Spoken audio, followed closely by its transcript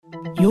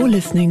You're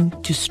listening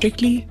to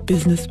Strictly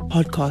Business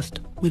Podcast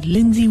with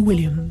Lindsay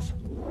Williams.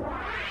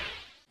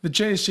 The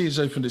JSE has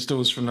opened its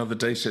doors for another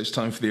day, so it's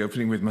time for the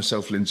opening with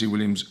myself, Lindsay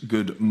Williams.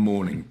 Good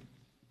morning.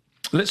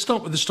 Let's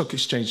start with the Stock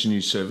Exchange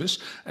News Service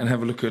and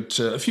have a look at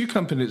a few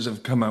companies that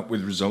have come out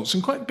with results,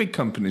 and quite big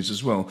companies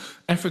as well.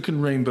 African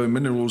Rainbow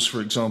Minerals,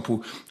 for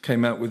example,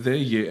 came out with their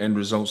year-end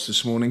results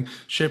this morning.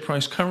 Share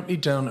price currently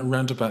down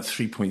around about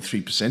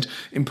 3.3%.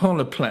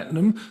 Impala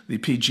Platinum, the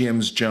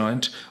PGM's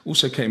giant,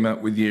 also came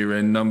out with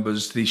year-end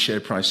numbers. The share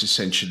price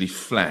essentially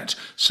flat.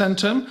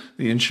 Santam,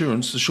 the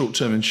insurance, the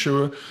short-term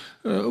insurer,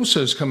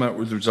 also has come out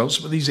with results,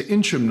 but these are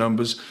interim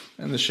numbers,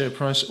 and the share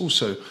price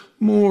also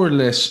more or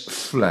less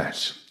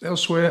flat.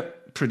 Elsewhere,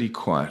 pretty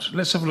quiet.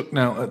 Let's have a look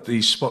now at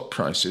the spot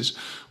prices,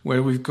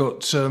 where we've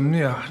got,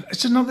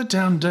 it's another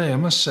down day, I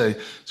must say.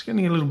 It's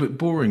getting a little bit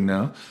boring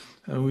now.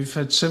 We've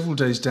had several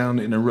days down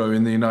in a row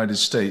in the United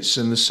States,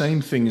 and the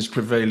same thing is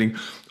prevailing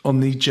on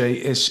the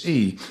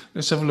JSE.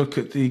 Let's have a look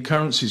at the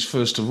currencies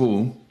first of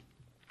all,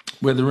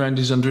 where the rand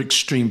is under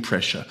extreme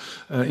pressure.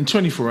 In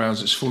 24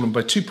 hours, it's fallen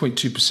by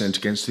 2.2%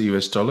 against the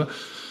US dollar.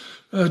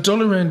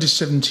 Dollar rand is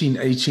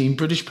 17.18,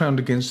 British pound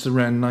against the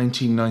rand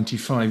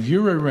 19.95,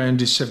 euro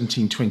rand is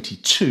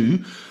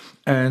 17.22,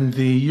 and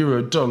the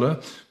euro dollar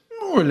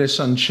more or less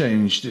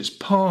unchanged. It's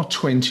par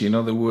 20. In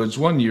other words,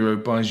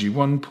 €1 buys you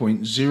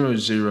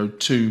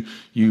 1.002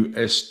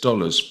 US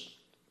dollars.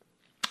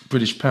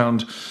 British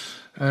pound,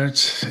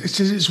 it's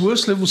its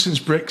worst level since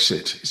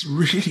Brexit. It's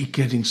really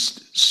getting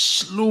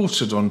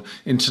slaughtered on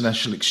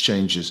international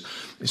exchanges.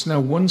 It's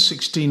now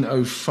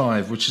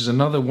 116.05, which is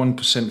another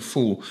 1%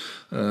 fall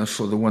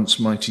for the once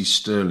mighty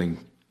sterling.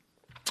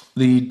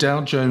 The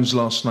Dow Jones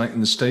last night in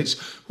the States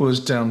was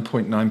down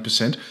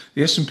 0.9%.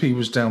 The S&P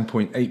was down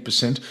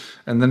 0.8%,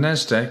 and the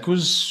Nasdaq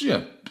was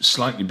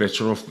slightly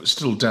better off, but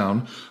still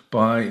down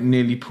by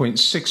nearly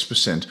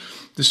 0.6%.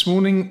 This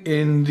morning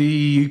in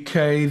the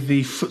UK,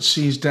 the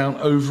FTSE is down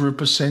over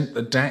 1%,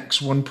 the DAX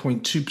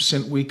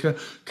 1.2% weaker,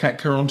 CAC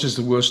 40 is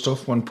the worst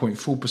off,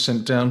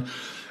 1.4% down,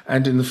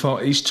 and in the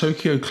Far East,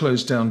 Tokyo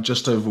closed down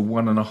just over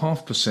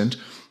 1.5%,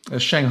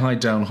 Shanghai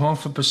down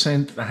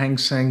 0.5%, the Hang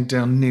Seng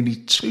down nearly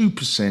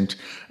 2%,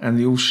 and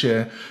the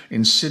All-Share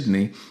in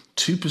Sydney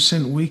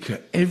 2% weaker.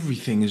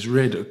 Everything is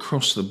red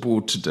across the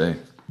board today.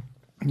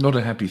 Not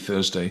a happy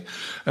Thursday.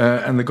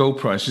 And the gold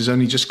price is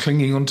only just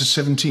clinging on to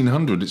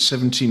 1,700. It's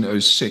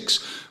 1,706,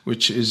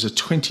 which is a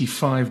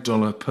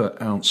 $25 per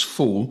ounce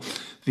fall.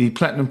 The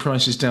platinum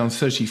price is down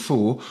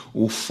 34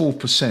 or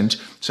 4%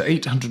 to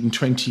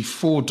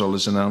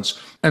 $824 an ounce.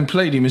 And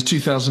palladium is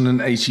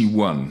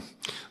 2,081.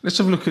 Let's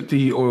have a look at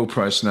the oil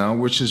price now,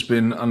 which has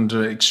been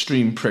under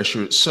extreme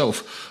pressure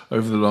itself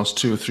over the last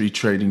 2 or 3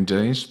 trading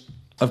days.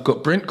 I've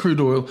got Brent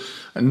crude oil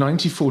at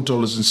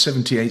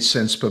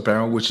 $94.78 per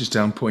barrel, which is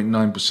down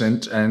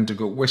 0.9%, and I've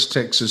got West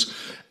Texas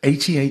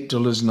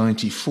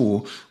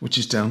 $88.94, which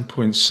is down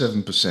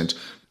 0.7%.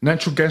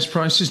 Natural gas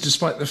prices,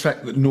 despite the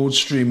fact that Nord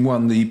Stream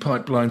 1, the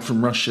pipeline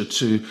from Russia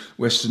to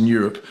Western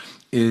Europe,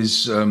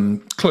 is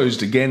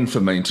closed again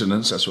for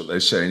maintenance. That's what they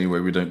say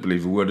anyway. We don't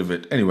believe a word of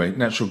it. Anyway,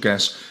 natural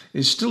gas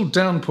is still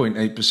down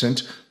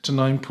 0.8% to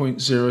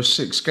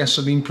 9.06.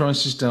 Gasoline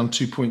prices down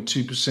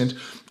 2.2%.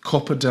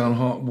 Copper down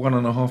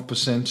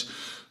 1.5%.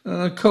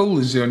 Coal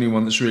is the only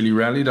one that's really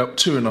rallied, up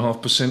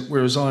 2.5%,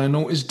 whereas iron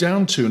ore is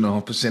down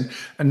 2.5%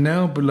 and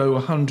now below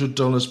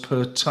 $100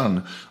 per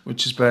tonne,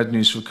 which is bad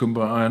news for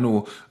Kumba Iron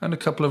Ore and a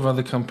couple of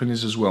other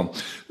companies as well.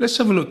 Let's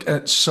have a look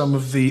at some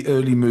of the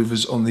early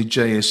movers on the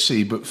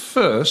JSE. But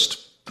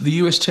first, the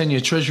US 10-year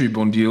Treasury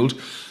bond yield,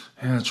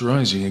 it's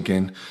rising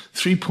again,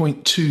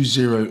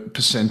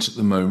 3.20% at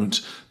the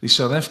moment. The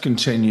South African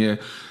 10-year,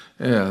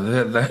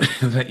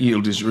 that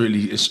yield is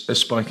really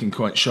spiking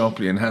quite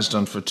sharply and has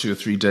done for 2 or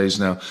 3 days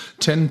now,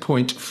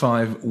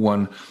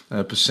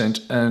 10.51%.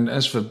 And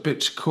as for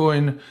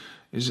Bitcoin,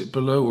 is it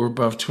below or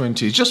above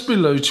 20? It's just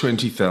below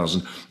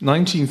 20,000,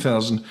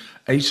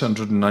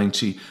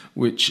 19,890,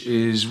 which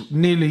is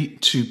nearly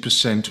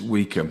 2%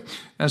 weaker.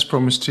 As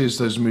promised, here's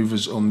those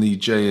movers on the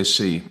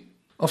JSE.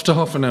 After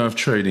half an hour of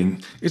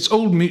trading, it's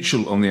Old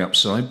Mutual on the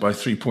upside by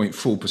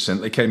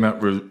 3.4%. They came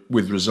out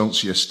with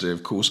results yesterday,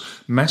 of course.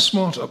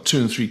 Massmart up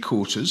 2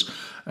 3/4,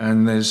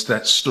 and there's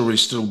that story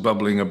still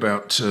bubbling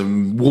about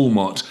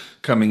Walmart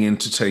coming in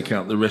to take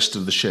out the rest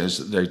of the shares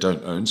that they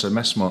don't own. So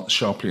Massmart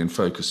sharply in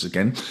focus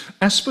again.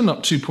 Aspen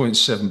up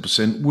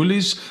 2.7%.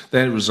 Woolies,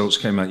 their results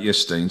came out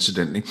yesterday,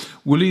 incidentally.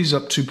 Woolies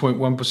up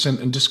 2.1%,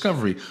 and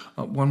Discovery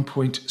up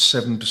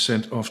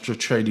 1.7% after a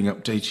trading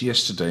update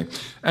yesterday.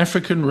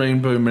 African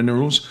Rainbow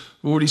Minerals,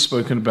 we've already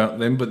spoken about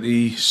them, but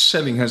the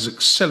selling has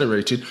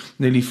accelerated,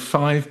 nearly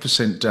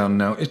 5% down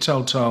now.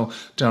 Italtal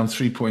down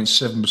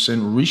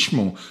 3.7%,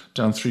 Richemont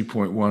down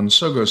 3.1%,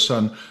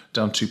 Sogo-Sun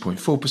down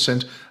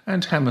 2.4%,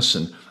 and Hammerson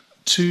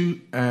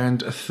 2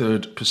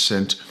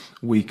 1/3%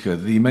 weaker.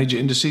 The major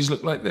indices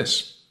look like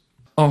this.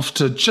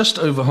 After just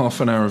over half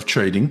an hour of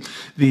trading,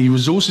 the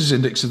resources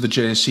index of the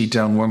JSE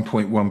down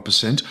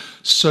 1.1%.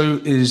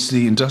 So is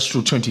the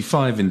industrial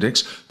 25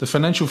 index. The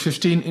financial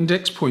 15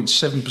 index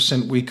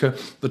 0.7% weaker.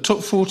 The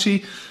top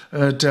 40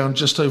 down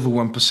just over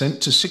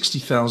 1% to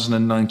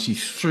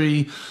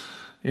 60,093.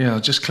 Yeah,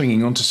 just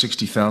clinging on to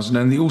 60,000.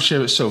 And the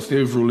all-share itself,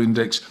 the overall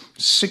index,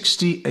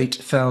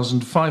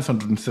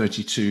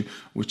 68,532,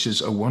 which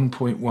is a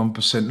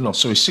 1.1% loss.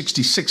 Sorry,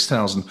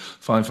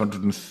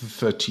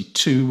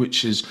 66,532,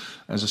 which is,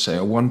 as I say,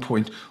 a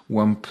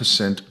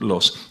 1.1%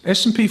 loss.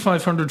 S&P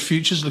 500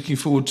 futures, looking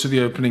forward to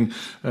the opening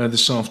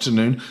this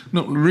afternoon.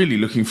 Not really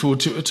looking forward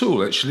to it at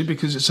all, actually,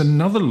 because it's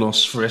another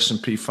loss for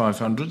S&P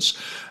 500s,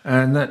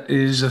 and that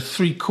is a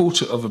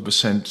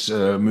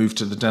 0.75% move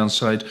to the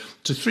downside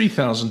to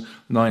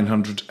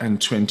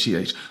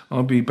 3,928.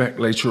 I'll be back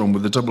later on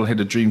with a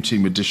double-header Dream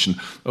Team edition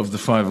of the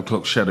 5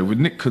 o'clock shadow with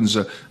Nick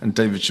Kunzer and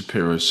David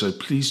Shapiro, so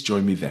please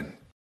join me then.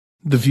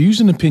 The views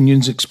and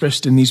opinions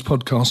expressed in these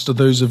podcasts are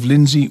those of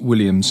Lindsay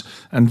Williams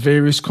and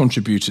various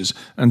contributors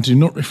and do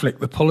not reflect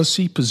the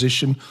policy,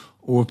 position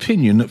or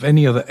opinion of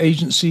any other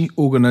agency,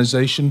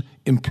 organisation,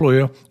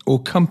 employer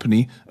or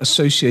company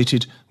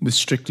associated with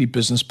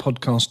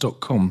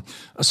strictlybusinesspodcast.com.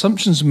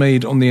 Assumptions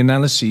made on the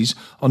analyses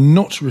are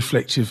not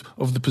reflective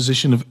of the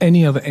position of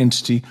any other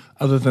entity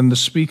other than the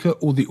speaker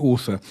or the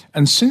author.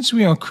 And since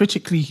we are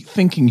critically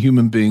thinking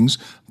human beings,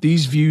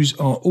 these views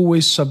are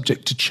always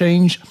subject to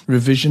change,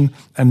 revision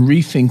and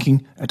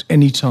rethinking at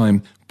any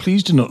time.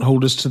 Please do not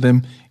hold us to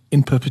them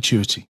in perpetuity.